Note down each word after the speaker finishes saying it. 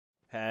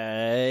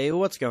Hey,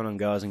 what's going on,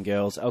 guys and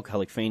girls?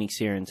 Alcoholic Phoenix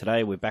here, and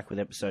today we're back with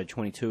episode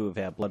 22 of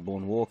our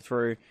Bloodborne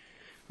walkthrough.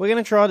 We're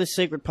going to try this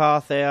secret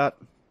path out.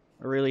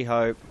 I really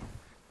hope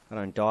I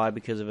don't die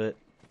because of it.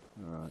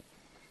 Alright.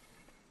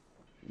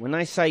 When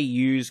they say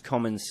use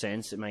common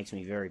sense, it makes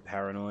me very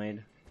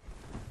paranoid.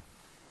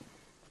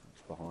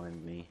 What's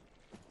behind me?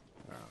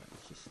 Alright,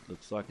 it just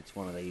looks like it's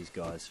one of these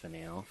guys for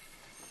now.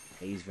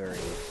 He's pretty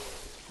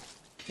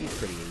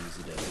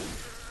easy to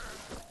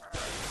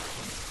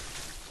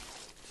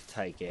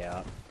take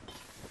out.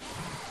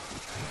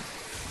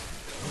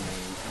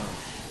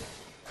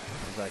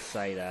 As I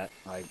say that,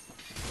 I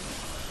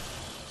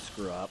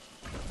screw up.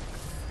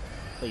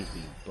 Please be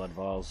blood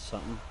vials or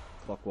something.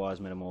 Clockwise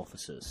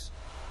metamorphosis.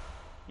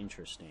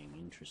 Interesting,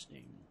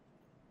 interesting.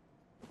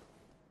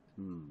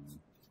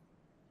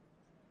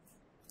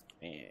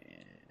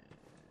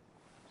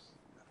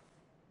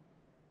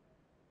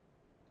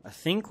 I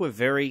think we're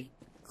very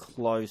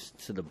close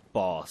to the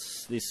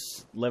boss.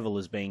 This level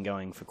has been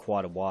going for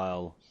quite a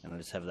while, and I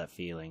just have that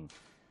feeling.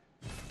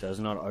 It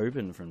does not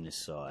open from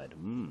this side.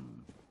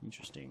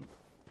 Interesting.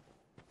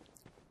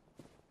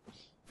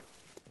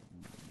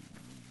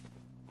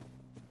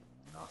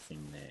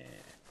 Nothing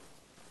there.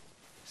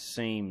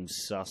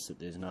 Seems sus that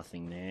there's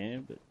nothing there,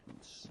 but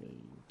let's see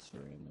what's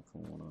around the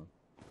corner.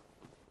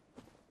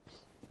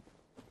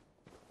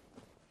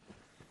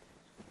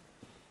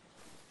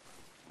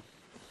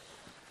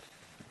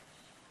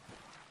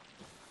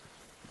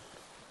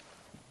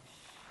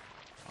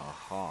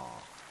 Aha.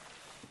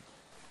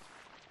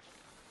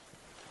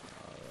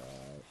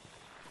 Alright.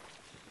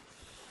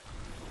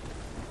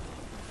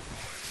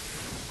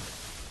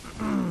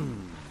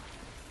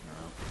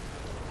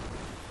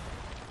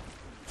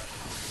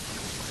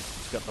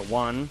 It's got the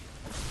one.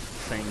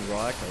 Seems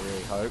like, I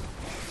really hope.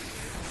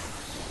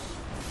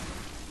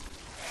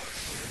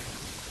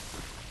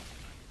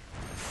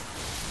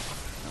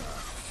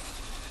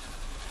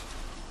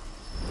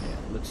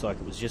 Yeah, looks like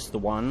it was just the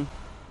one.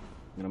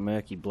 And a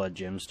murky blood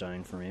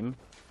gemstone from him.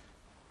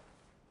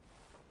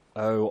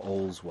 Oh,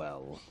 all's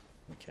well.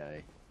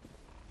 Okay.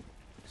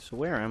 So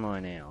where am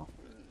I now?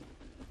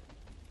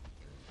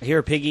 I hear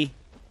a piggy.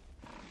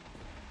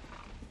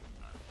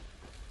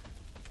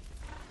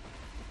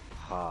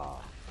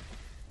 Ha.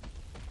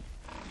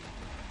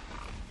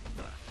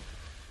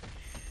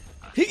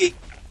 Piggy!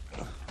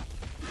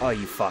 Oh,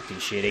 you fucking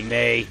shitting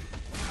me.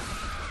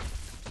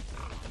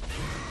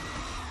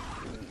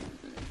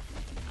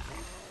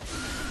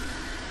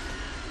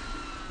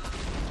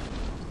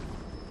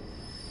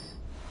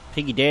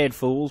 Piggy dead,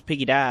 fools.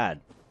 Piggy died.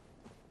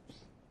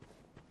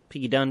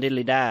 Piggy done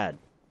diddly died.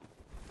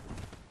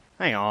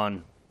 Hang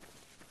on.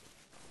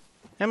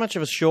 How much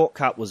of a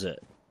shortcut was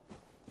it?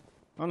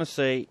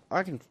 Honestly,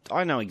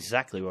 I know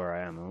exactly where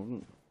I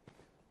am.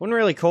 Wouldn't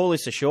really call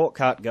this a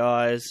shortcut,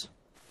 guys.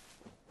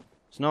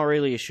 It's not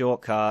really a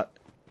shortcut.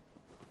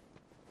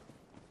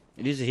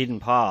 It is a hidden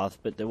path,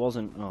 but there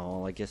wasn't...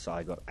 Oh, I guess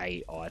I got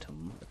a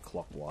item. A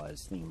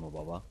clockwise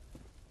thingamabobber.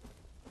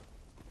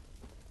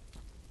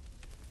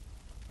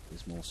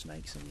 There's more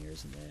snakes in here,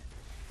 isn't there?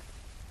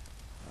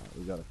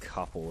 We've got a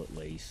couple at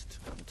least.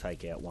 We'll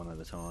take out one at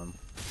a time.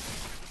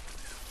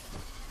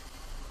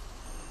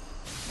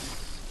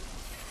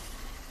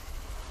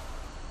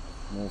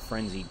 More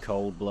frenzied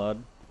cold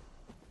blood.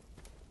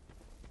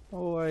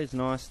 Always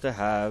nice to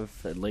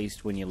have, at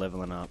least when you're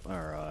leveling up.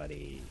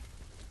 Alrighty.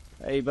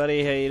 Hey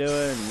buddy, how you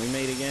doing? We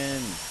meet again.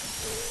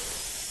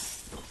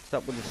 What's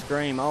up with the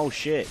scream? Oh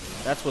shit.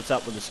 That's what's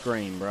up with the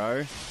scream,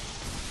 bro.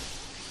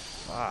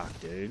 Fuck,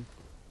 dude.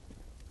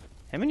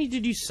 How many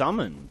did you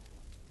summon?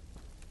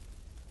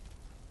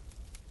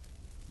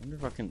 I wonder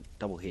if I can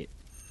double hit.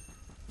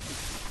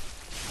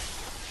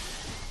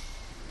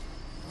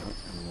 Oh, and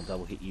then we'll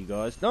double hit you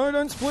guys. No,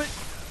 don't split!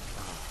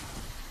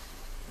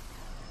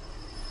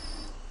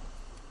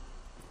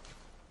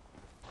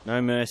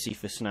 No mercy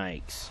for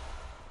snakes.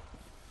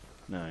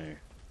 No.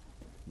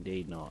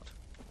 Indeed not.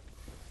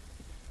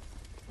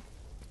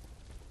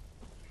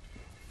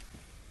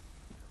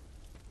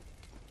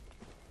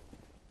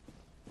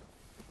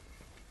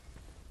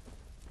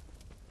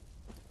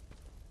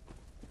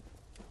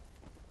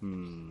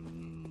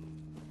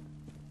 I'm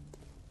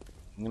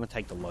gonna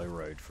take the low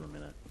road for a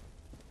minute.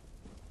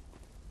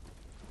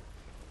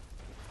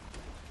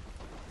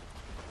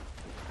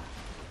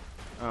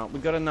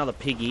 We've got another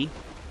piggy.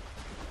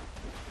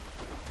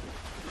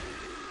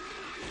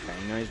 Okay,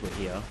 he knows we're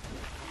here.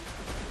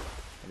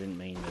 I didn't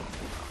mean to...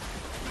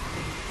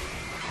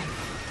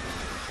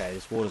 Okay,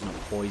 this water's not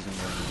poisoned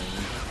or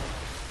anything.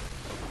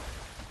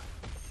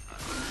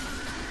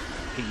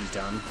 Piggy's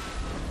done.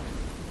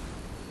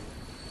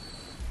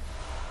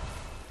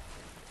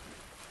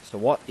 So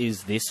what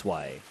is this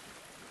way?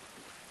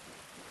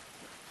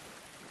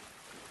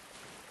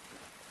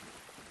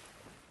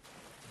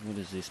 What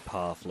does this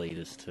path lead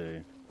us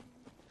to?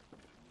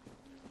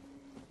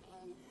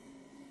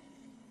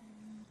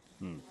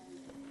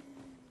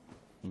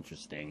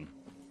 Interesting.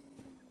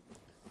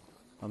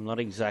 I'm not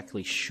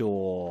exactly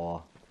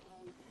sure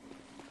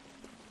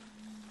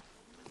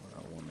where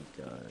I want to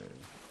go.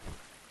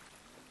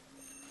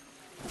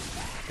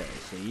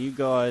 So you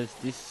guys,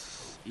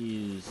 this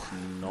is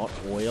not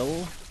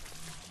oil.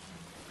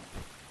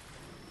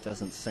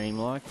 Doesn't seem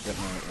like. Got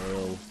no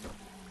oil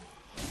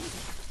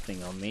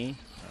thing on me.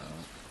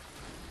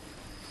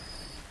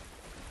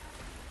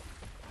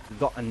 We've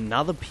got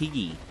another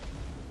piggy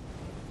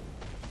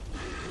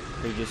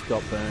who just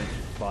got burnt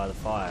by the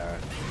fire.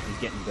 He's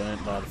getting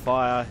burnt by the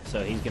fire,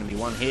 so he's going to be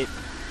one hit.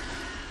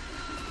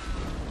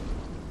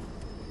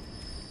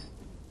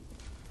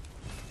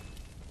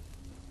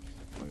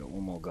 We got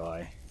one more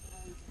guy.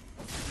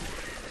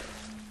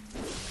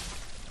 Oh,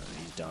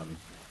 he's done.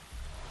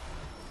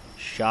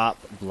 Sharp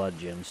blood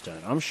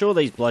gemstone. I'm sure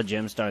these blood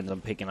gemstones I'm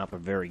picking up are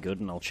very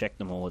good, and I'll check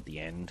them all at the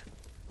end.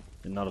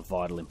 They're not of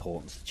vital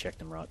importance to check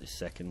them right this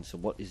second. So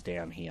what is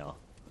down here?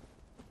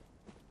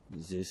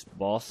 Is this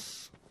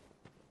boss?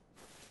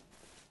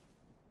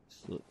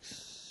 This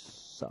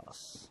looks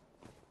sus.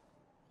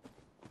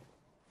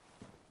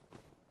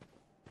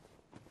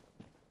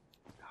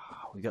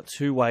 We got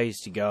 2 ways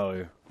to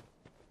go.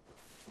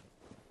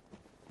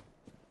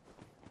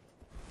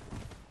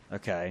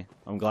 Okay,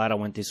 I'm glad I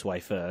went this way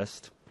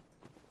first.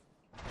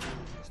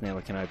 So now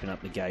we can open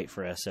up the gate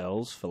for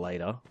ourselves for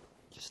later.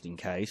 Just in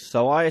case.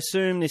 So I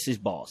assume this is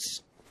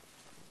boss.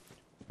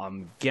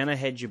 I'm gonna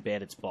hedge a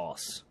bet it's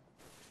boss.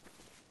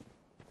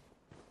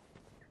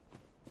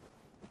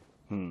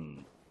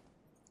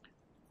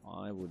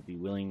 I would be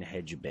willing to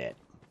hedge a bet.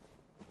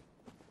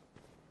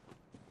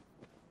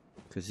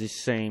 Because this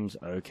seems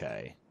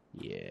okay.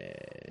 Yeah,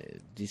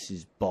 this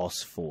is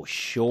boss for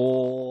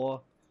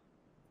sure.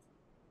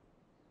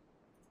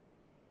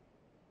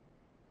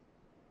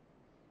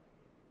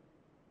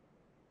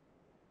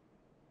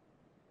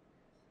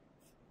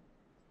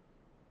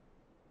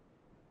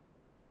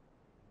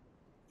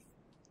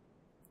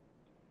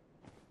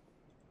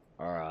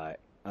 Alright,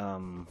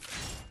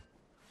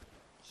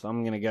 so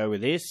I'm gonna go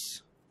with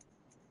this.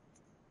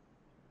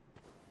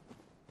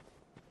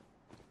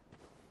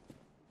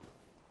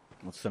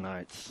 What's the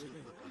notes?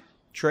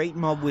 Treat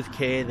mob with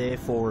care,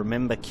 therefore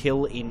remember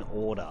kill in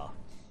order.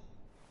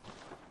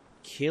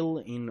 Kill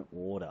in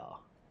order.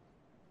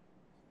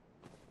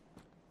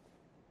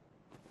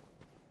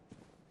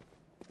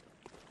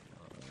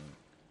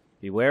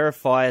 Beware of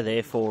fire,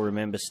 therefore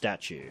remember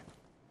statue.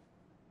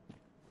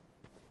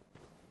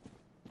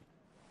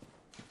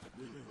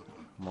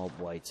 Mob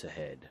waits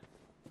ahead.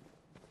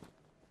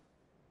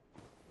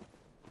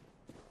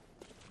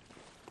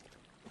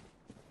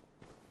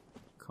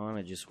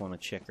 Kinda just want to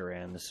check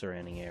around the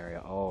surrounding area.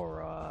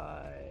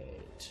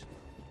 Alright.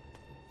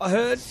 I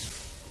heard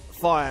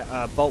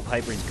fire, bolt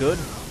paper is good.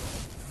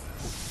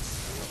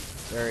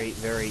 Very,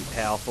 very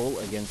powerful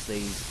against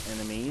these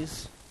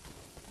enemies.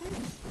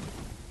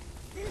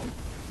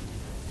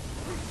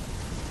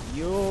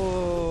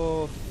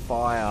 Your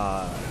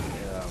fire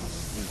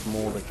is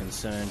more the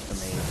concern for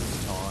me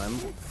this time.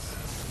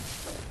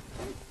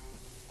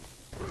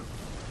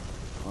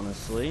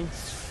 Honestly.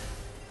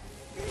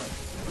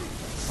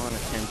 Kind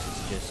of tempted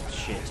to just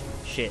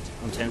shit.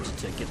 I'm tempted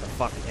to get the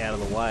fuck out of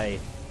the way.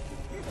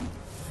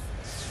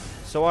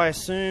 So I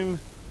assume,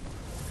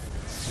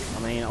 I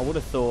mean, I would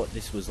have thought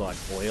this was like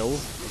oil or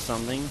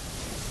something.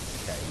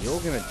 Okay,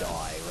 you're gonna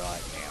die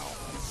right now.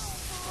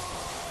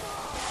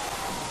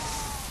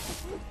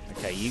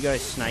 Okay, you go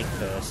snake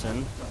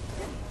person.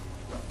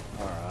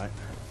 Alright.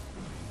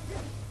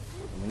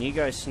 When you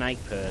go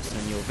snake person,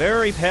 you're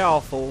very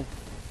powerful.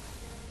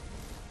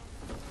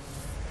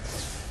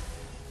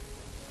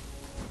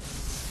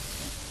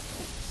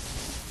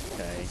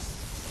 Okay.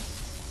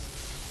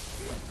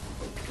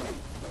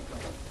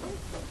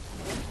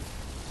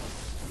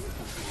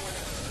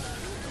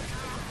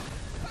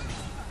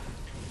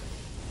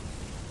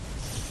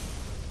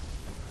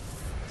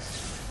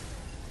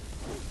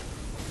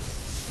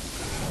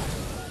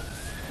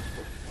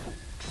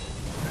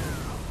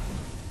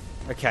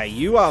 Okay,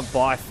 you are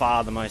by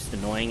far the most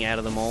annoying out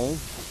of them all.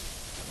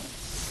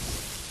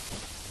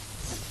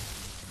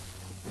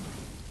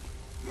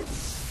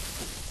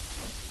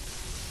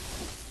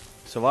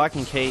 So if I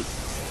can keep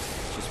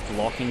just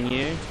blocking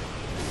you.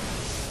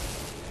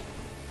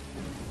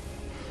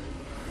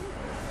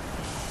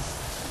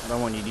 I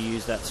don't want you to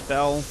use that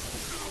spell.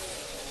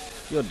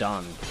 You're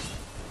done.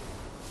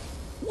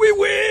 We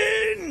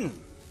win!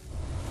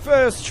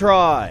 First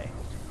try.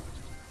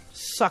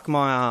 Suck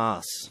my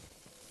ass.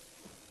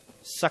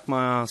 Suck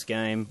my ass,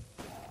 game.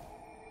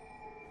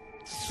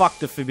 Fuck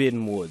the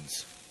Forbidden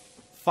Woods.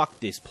 Fuck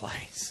this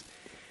place.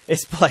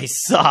 This place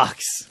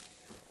sucks.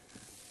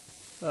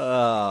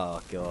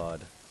 Oh,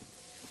 God.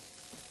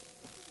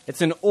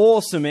 It's an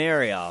awesome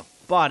area,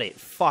 but it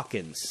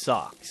fucking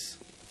sucks.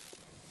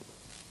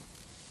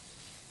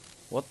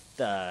 What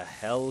the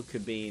hell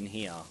could be in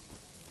here?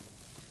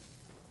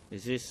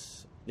 Is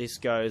this... This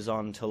goes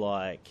on to,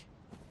 like,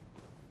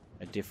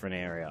 a different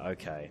area.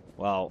 Okay.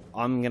 Well,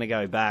 I'm gonna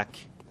go back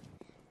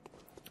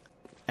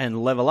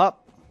and level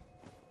up.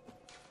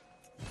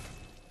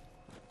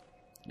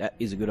 That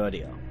is a good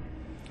idea.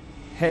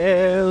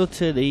 Hell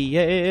to the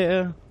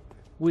yeah.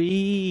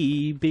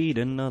 We beat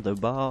another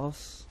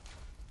boss.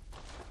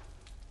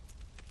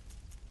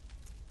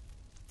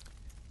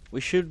 We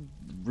should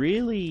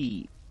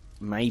really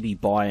maybe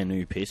buy a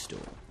new pistol.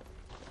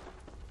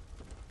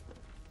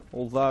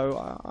 Although,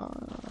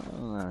 I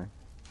don't know.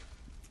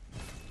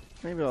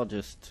 Maybe I'll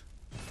just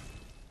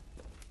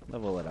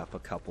level it up a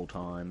couple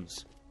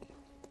times.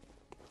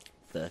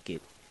 Fuck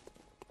it.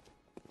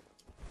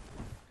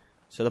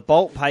 So the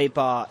bolt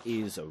paper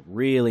is a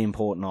really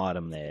important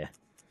item there.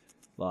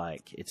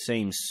 Like, it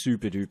seems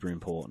super duper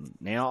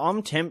important. Now,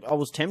 I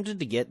was tempted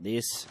to get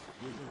this,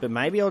 but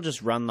maybe I'll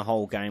just run the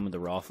whole game with the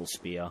rifle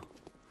spear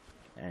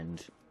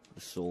and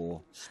the saw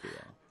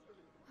spear.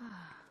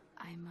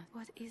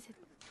 What is it?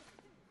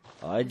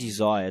 I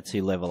desire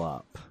to level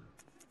up.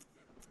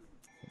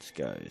 Let's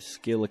go.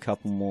 Skill a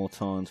couple more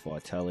times,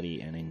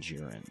 vitality and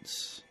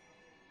endurance.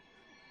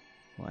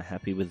 Am I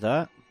happy with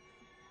that?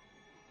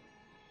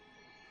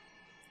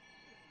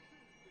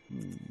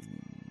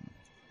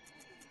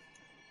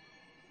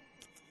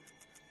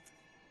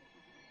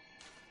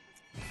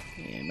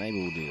 Yeah,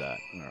 maybe we'll do that.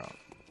 Alright.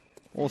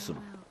 Awesome.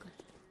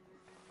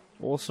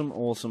 Awesome,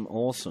 awesome,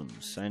 awesome.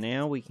 So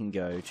now we can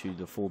go to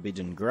the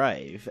Forbidden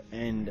Grave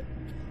and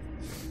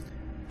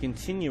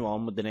continue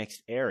on with the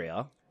next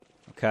area.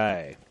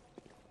 Okay.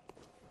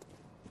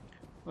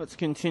 Let's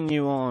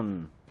continue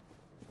on.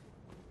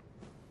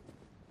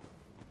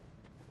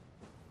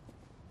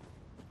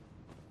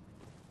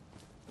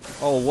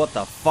 Oh, what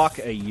the fuck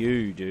are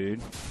you,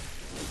 dude?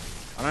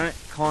 I don't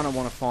kind of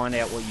want to find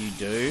out what you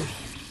do.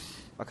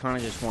 I kind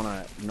of just want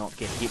to not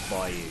get hit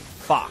by you.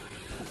 Fuck.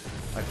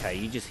 Okay,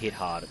 you just hit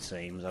hard, it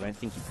seems. I don't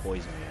think you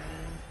poison me or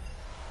anything.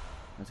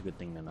 That's a good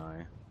thing to know.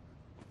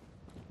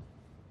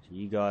 So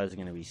you guys are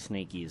going to be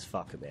sneaky as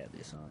fuck about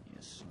this, aren't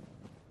you? So...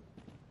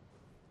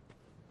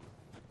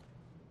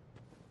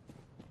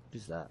 what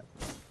is that?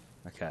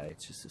 Okay,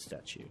 it's just a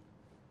statue.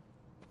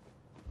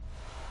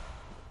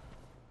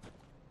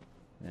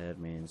 That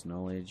man's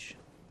knowledge.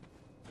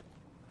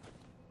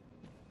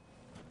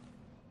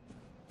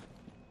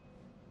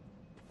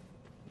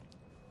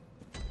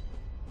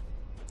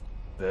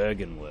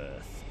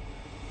 Byrgenwerth.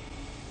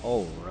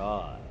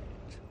 Alright.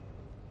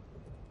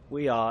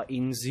 We are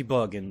in the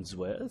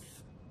Byrgenwerth.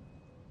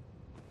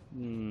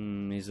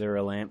 Is there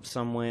a lamp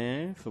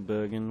somewhere for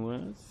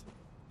Byrgenwerth?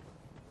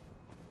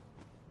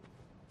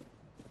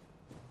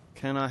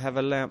 Can I have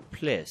a lamp,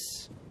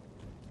 please?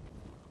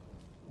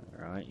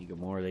 Alright, you got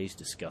more of these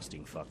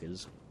disgusting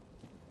fuckers.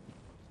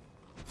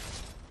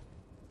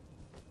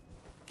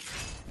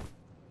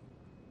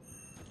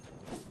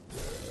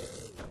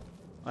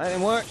 That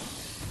didn't work.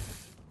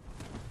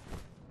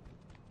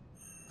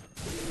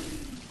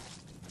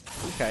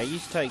 Okay, you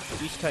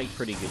take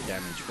pretty good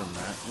damage from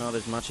that. Not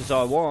as much as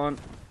I want.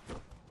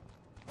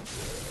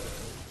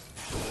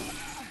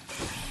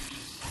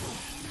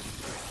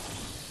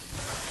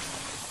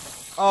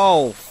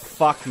 Oh,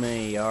 fuck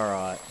me.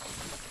 Alright.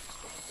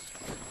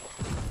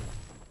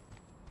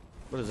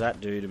 What does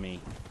that do to me?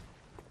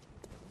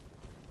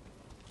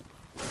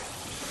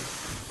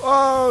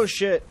 Oh,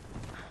 shit.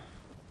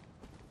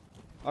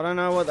 I don't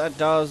know what that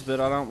does, but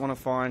I don't want to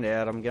find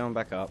out. I'm going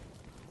back up.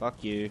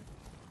 Fuck you.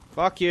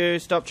 Fuck you.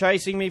 Stop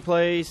chasing me,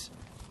 please.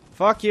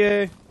 Fuck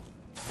you.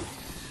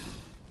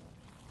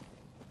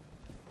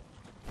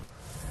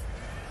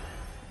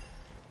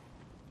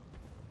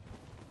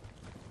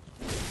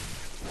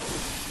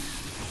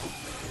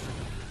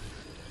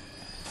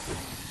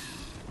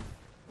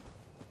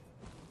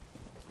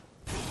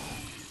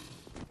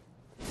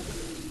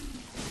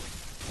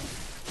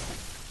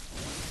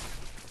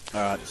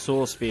 Alright, the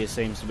saw spear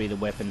seems to be the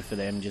weapon for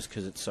them just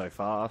because it's so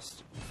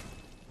fast.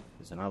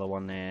 There's another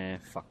one there.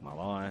 Fuck my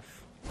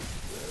life.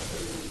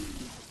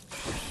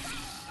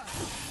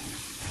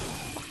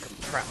 Fucking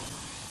crap.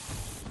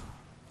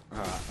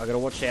 Alright, I gotta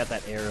watch out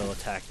that aerial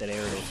attack. That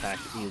aerial attack,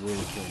 it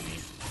will kill me.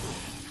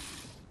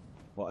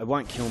 Well, it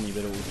won't kill me,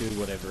 but it will do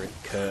whatever it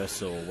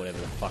curse or whatever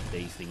the fuck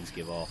these things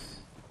give off.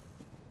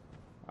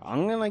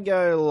 I'm gonna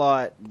go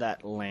light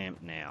that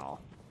lamp now.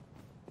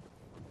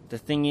 The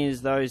thing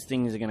is, those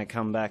things are going to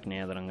come back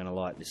now that I'm going to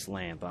light this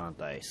lamp, aren't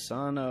they?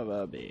 Son of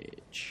a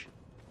bitch.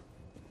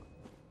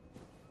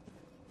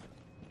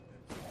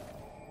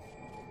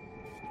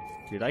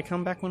 Do they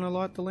come back when I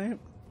light the lamp?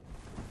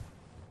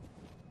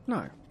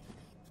 No.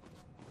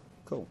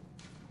 Cool.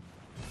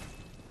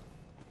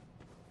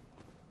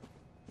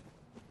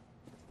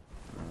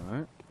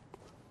 Alright.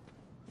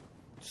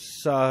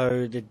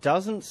 So, there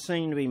doesn't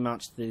seem to be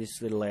much to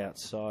this little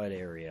outside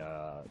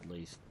area, at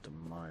least at the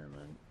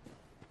moment.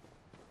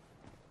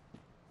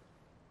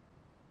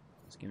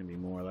 Gonna be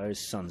more of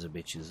those sons of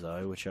bitches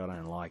though, which I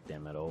don't like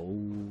them at all.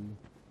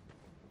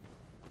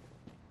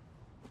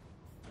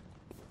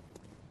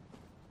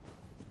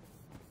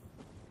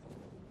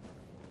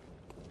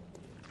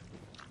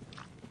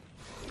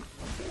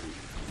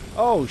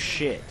 Oh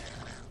shit.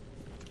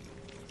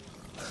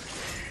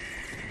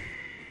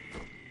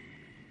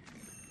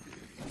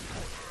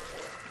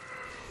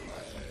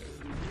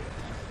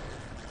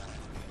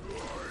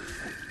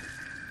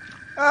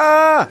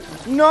 Ah!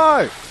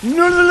 No!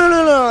 No, no, no,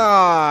 no, no!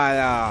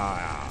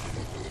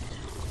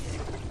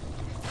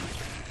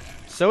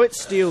 So it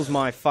steals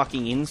my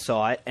fucking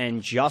insight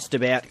and just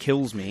about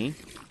kills me.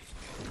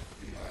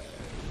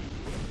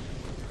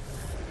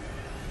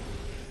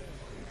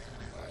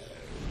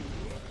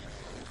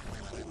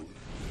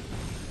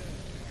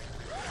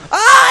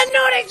 Ah,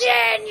 not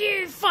again,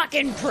 you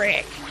fucking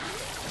prick!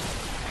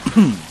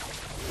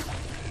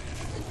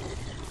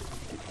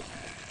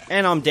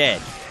 And I'm dead.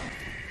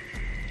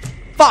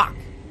 Fuck!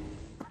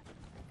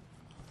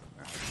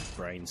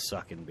 Brain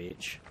sucking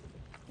bitch.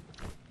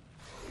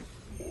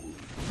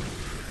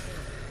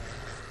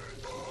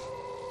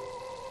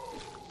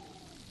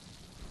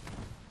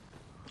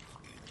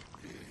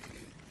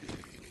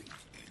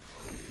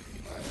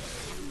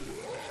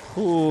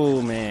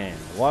 Oh man,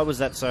 why was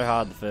that so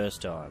hard the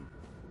first time?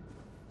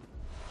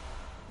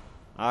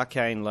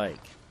 Arcane Lake.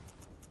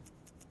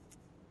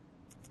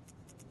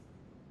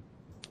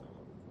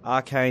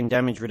 Arcane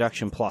damage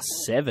reduction plus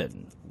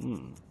 7.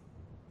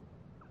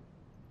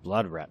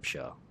 Blood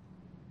Rapture.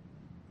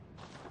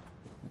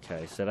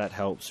 Okay, so that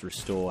helps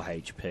restore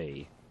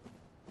HP.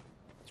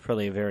 It's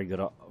probably a very good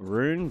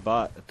rune,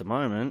 but at the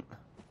moment,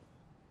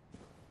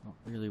 not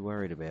really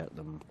worried about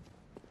them.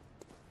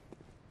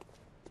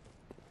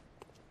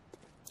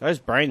 Those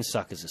brain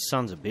suckers are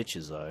sons of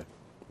bitches, though.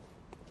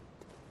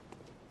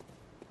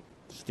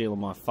 Stealing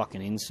my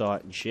fucking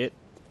insight and shit.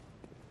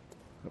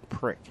 A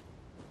prick.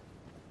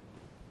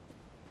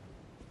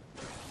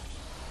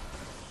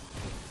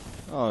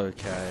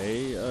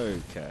 Okay.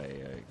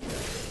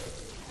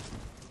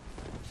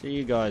 So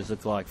you guys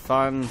look like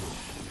fun.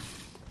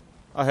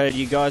 I heard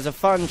you guys are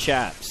fun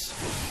chaps.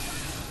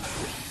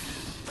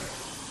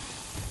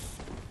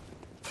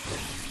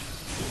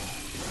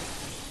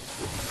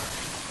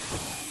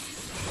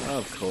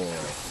 Of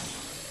course.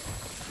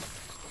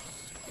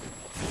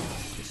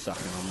 Just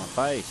sucking on my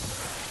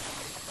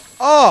face.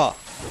 Oh!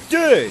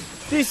 Dude!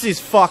 This is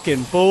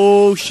fucking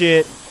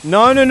bullshit.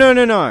 No.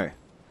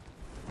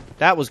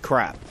 That was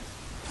crap.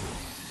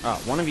 Oh,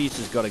 one of you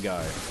has got to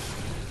go.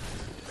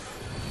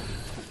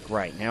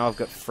 Great, now I've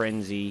got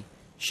frenzy.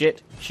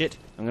 Shit,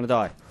 I'm gonna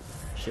die.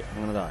 Shit,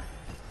 I'm gonna die.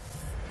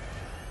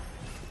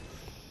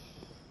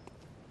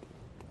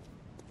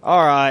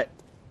 Alright.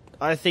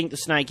 I think the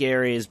snake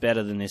area is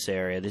better than this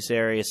area. This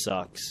area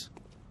sucks.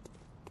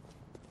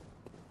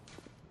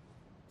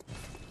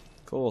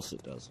 Of course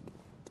it doesn't.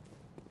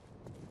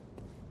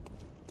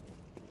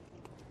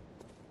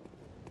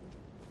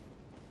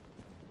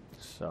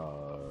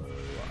 So,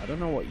 I don't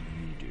know what you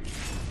do. You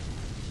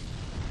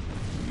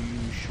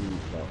shoot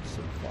lots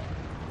of fire.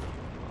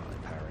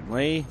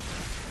 Apparently.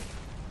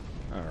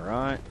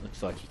 Alright,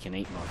 looks like you can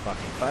eat my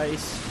fucking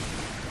face.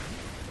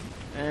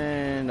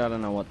 And I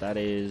don't know what that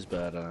is,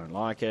 but I don't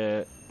like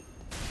it.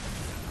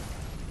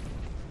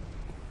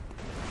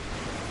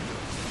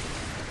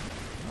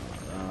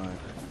 Alright.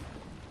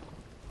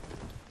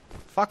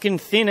 Fucking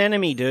thin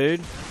enemy,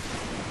 dude.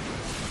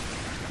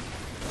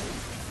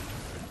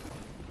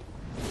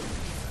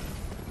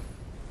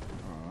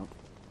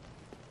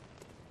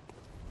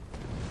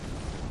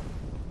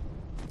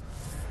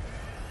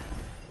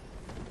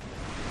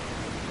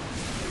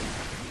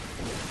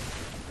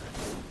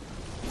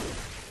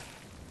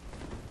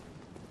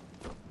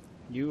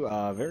 You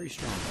are very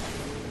strong.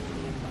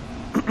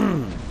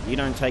 You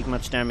don't take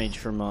much damage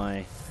from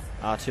my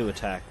R2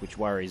 attack, which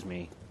worries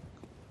me.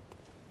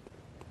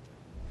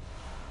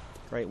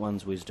 Great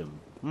One's Wisdom.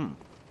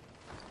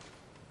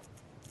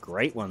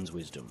 Great One's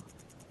Wisdom.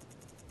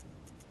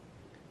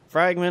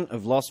 Fragment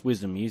of Lost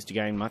Wisdom used to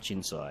gain much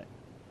insight.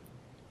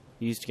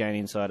 Used to gain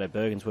insight at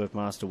Byrgenwerth.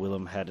 Master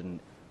Willem had an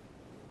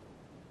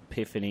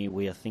epiphany.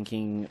 We are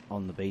thinking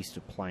on the Beast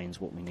of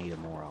Plains what we need are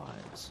more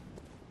eyes.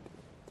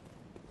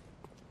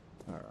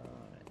 Alright.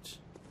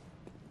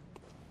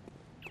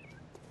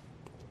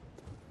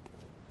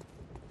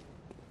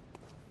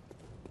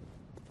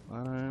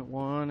 I don't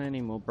want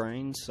any more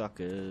brain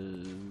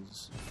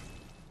suckers.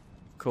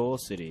 Of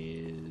course it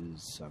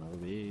is, son of a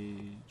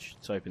bitch.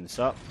 Let's open this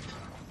up.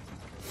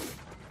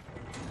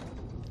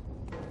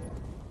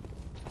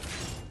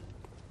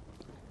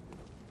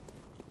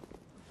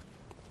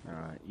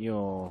 Alright,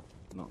 you're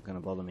not going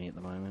to bother me at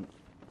the moment.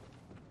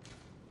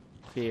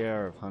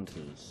 Fear of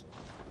hunters.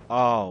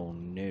 Oh,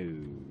 no.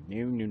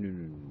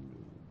 No.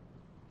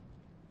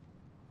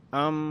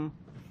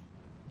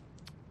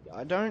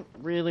 I don't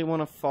really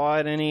want to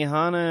fight any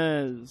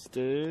hunters,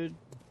 dude.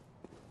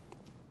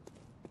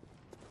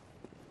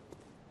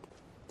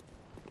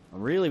 I've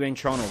really been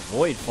trying to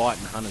avoid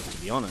fighting hunters,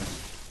 to be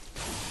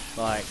honest.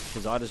 Like,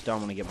 because I just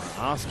don't want to get my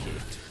ass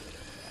kicked.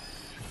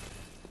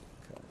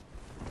 Okay.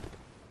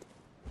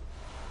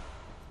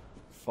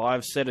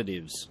 5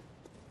 sedatives.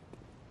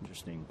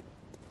 Interesting.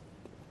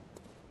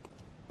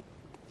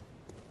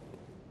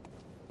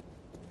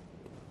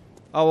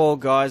 Oh well,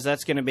 guys,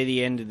 that's going to be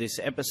the end of this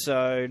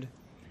episode.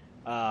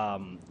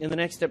 In the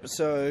next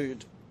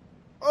episode,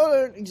 I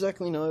don't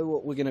exactly know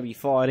what we're going to be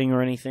fighting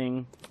or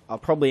anything. I'll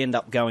probably end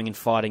up going and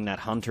fighting that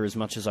hunter as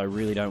much as I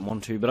really don't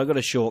want to, but I've got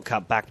a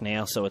shortcut back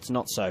now, so it's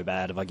not so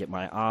bad if I get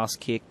my ass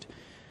kicked.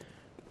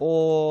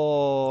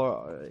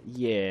 Or,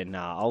 yeah,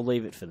 nah, I'll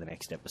leave it for the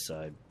next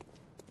episode.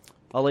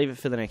 I'll leave it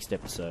for the next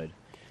episode.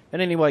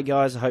 And anyway,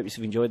 guys, I hope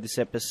you've enjoyed this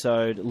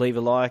episode. Leave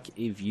a like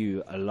if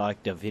you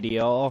liked the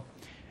video.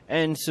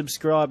 And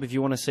subscribe if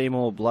you want to see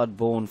more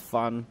Bloodborne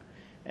fun.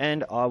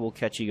 And I will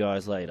catch you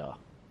guys later.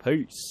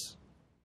 Peace.